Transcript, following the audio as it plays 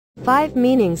5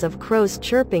 meanings of crows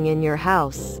chirping in your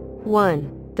house.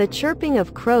 1. The chirping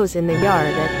of crows in the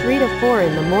yard at 3 to 4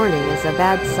 in the morning is a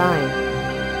bad sign,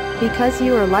 because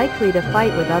you are likely to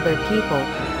fight with other people.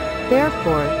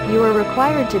 Therefore, you are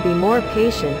required to be more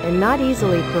patient and not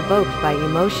easily provoked by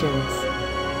emotions.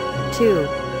 2.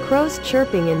 Crows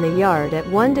chirping in the yard at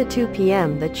 1 to 2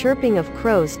 p.m. The chirping of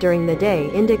crows during the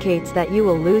day indicates that you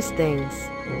will lose things.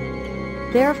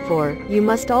 Therefore, you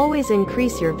must always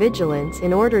increase your vigilance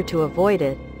in order to avoid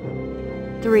it.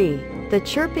 3. The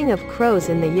chirping of crows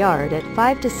in the yard at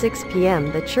 5 to 6 p.m.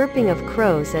 The chirping of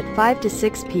crows at 5 to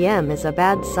 6 p.m. is a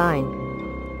bad sign,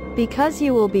 because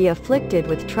you will be afflicted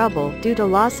with trouble due to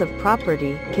loss of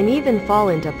property, can even fall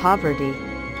into poverty.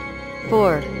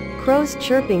 4. Crows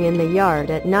chirping in the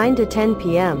yard at 9 to 10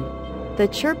 p.m. The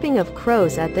chirping of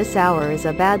crows at this hour is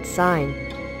a bad sign,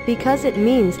 because it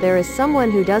means there is someone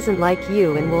who doesn't like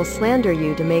you and will slander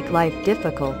you to make life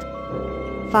difficult.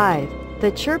 5.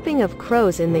 The chirping of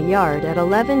crows in the yard at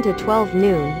 11 to 12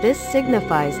 noon. This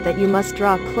signifies that you must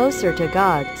draw closer to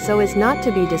God so as not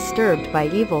to be disturbed by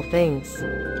evil things.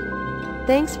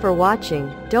 Thanks for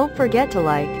watching. Don't forget to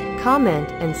like, comment,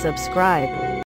 and subscribe.